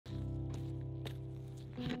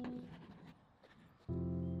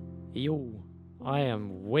Yo, I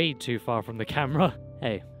am way too far from the camera.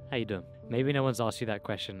 Hey, how you doing? Maybe no one's asked you that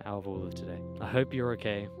question out of all of today. I hope you're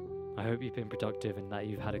okay. I hope you've been productive and that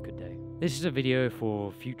you've had a good day. This is a video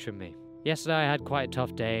for future me. Yesterday I had quite a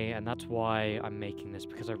tough day, and that's why I'm making this,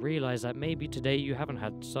 because I realized that maybe today you haven't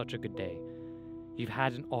had such a good day. You've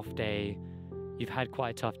had an off day, you've had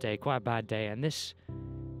quite a tough day, quite a bad day, and this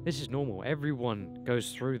is normal. Everyone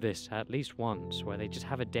goes through this at least once, where they just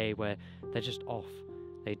have a day where they're just off.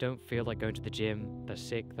 They don't feel like going to the gym, they're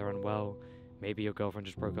sick, they're unwell, maybe your girlfriend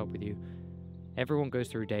just broke up with you. Everyone goes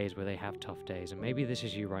through days where they have tough days, and maybe this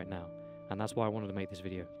is you right now, and that's why I wanted to make this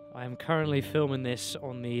video. I am currently filming this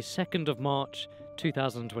on the 2nd of March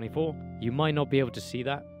 2024. You might not be able to see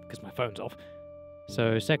that because my phone's off.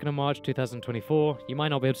 So 2nd of March 2024, you might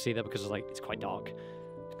not be able to see that because it's quite dark,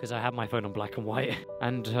 because I have my phone on black and white.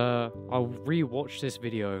 And I'll re-watch this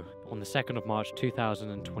video on the 2nd of March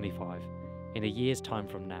 2025, in a year's time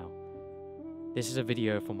from now. This is a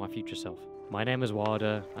video for my future self. My name is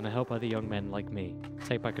Wylder, and I help other young men like me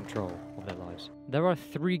take back control of their lives. There are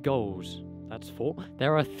 3 goals, that's 4.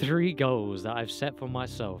 There are 3 goals that I've set for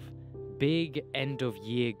myself. Big end of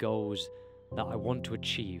year goals that I want to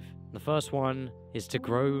achieve. The first one is to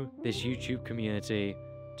grow this YouTube community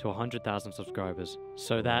to 100,000 subscribers,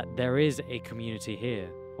 so that there is a community here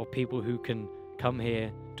of people who can come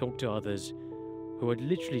here, talk to others who are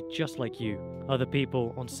literally just like you, other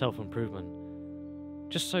people on self-improvement.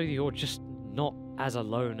 Just so you're just not as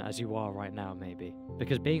alone as you are right now, maybe.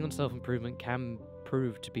 Because being on self-improvement can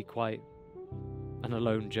prove to be quite an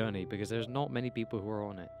alone journey, because there's not many people who are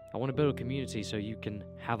on it. I want to build a community so you can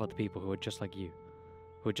have other people who are just like you,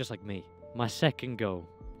 who are just like me. My second goal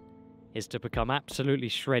is to become absolutely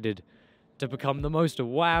shredded, to become the most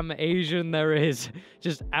wham Asian there is.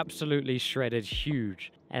 Just absolutely shredded,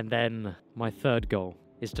 huge. And then my third goal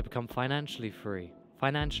is to become financially free.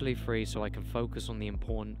 Financially free so I can focus on the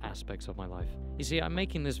important aspects of my life. You see, I'm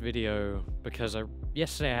making this video because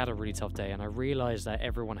yesterday I had a really tough day, and I realized that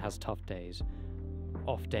everyone has tough days,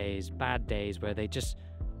 off days, bad days, where they just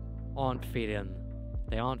aren't feeling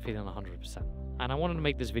 100%. And I wanted to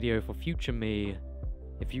make this video for future me,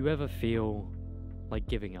 if you ever feel like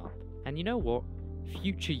giving up. And you know what?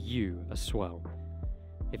 Future you as well.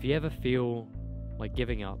 If you ever feel like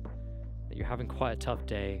giving up, that you're having quite a tough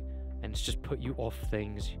day, and it's just put you off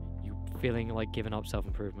things, you feeling like giving up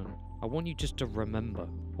self-improvement, I want you just to remember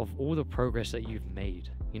of all the progress that you've made.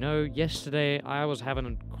 You know, yesterday I was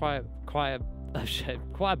having quite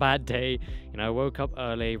a bad day. You know, I woke up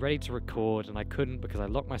early, ready to record, and I couldn't because I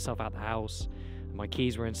locked myself out the house. My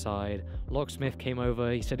keys were inside. Locksmith came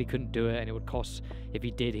over, he said he couldn't do it, and it would cost, if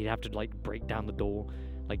he did, he'd have to like break down the door,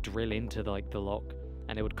 like drill into the lock,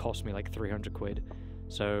 and it would cost me like 300 quid.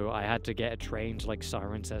 So I had to get a train to like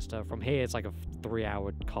Cirencester. From here it's like a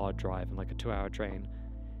 3-hour car drive and like a 2-hour train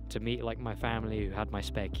to meet like my family who had my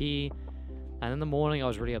spare key. And in the morning I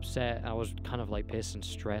was really upset. I was kind of like pissed and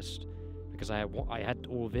stressed because I had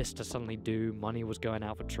all this to suddenly do. Money was going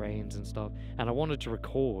out for trains and stuff, and I wanted to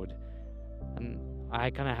record, and I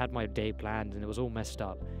kind of had my day planned and it was all messed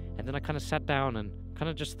up. And then I kind of sat down and kind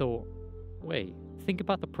of just thought, wait, think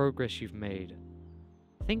about the progress you've made.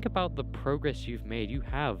 Think about the progress you've made. You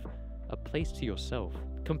have a place to yourself.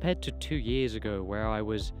 Compared to 2 years ago, where I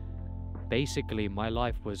was basically, my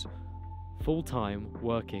life was full-time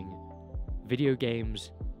working, video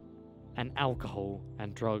games and alcohol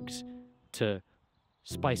and drugs to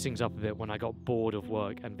spice things up a bit when I got bored of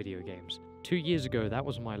work and video games. 2 years ago, that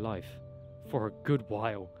was my life for a good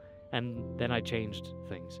while, and then I changed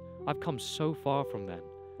things. I've come so far from then.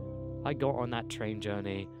 I got on that train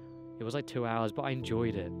journey. It was like 2 hours, but I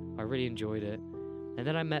enjoyed it. I really enjoyed it. And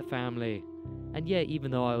then I met family. And yeah, even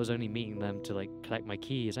though I was only meeting them to like collect my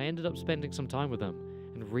keys, I ended up spending some time with them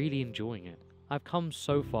and really enjoying it. I've come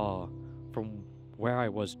so far from where I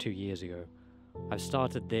was 2 years ago. I've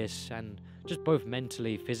started this, and just both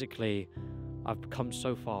mentally, physically, I've come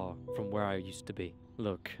so far from where I used to be.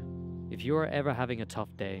 Look, if you're ever having a tough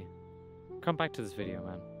day, come back to this video,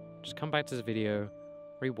 man. Just come back to this video,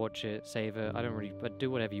 rewatch it, save it, but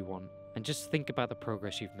do whatever you want. And just think about the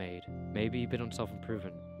progress you've made. Maybe you've been on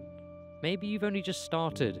self-improvement. Maybe you've only just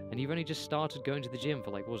started, and you've only just started going to the gym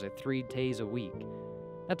for like, what was it, 3 days a week.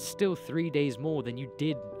 That's still 3 days more than you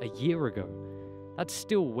did a year ago. That's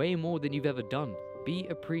still way more than you've ever done. Be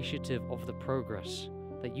appreciative of the progress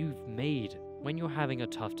that you've made. When you're having a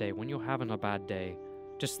tough day, when you're having a bad day,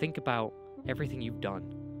 just think about everything you've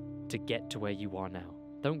done to get to where you are now.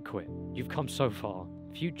 Don't quit. You've come so far.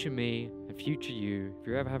 Future me and future you, if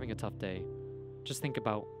you're ever having a tough day, just think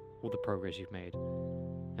about all the progress you've made.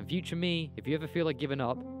 And future me, if you ever feel like giving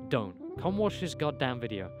up, don't. Come watch this goddamn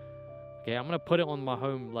video. Okay, I'm gonna put it on my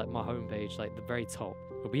home, like my homepage, like the very top.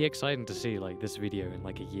 It'll be exciting to see like this video in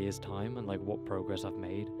like a year's time and like what progress I've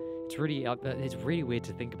made. It's really weird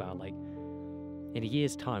to think about. Like in a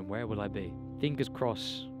year's time, where will I be? Fingers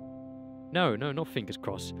crossed. No, not fingers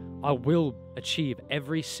crossed. I will achieve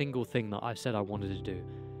every single thing that I said I wanted to do,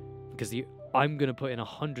 because I'm gonna put in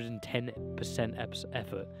 110%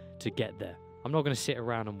 effort to get there. I'm not gonna sit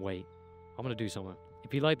around and wait. I'm gonna do something.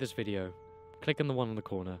 If you like this video, click on the one in the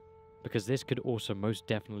corner, because this could also most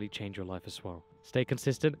definitely change your life as well. Stay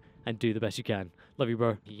consistent and do the best you can. Love you,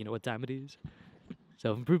 bro. You know what time it is.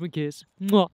 Self-improvement kiss. Mwah.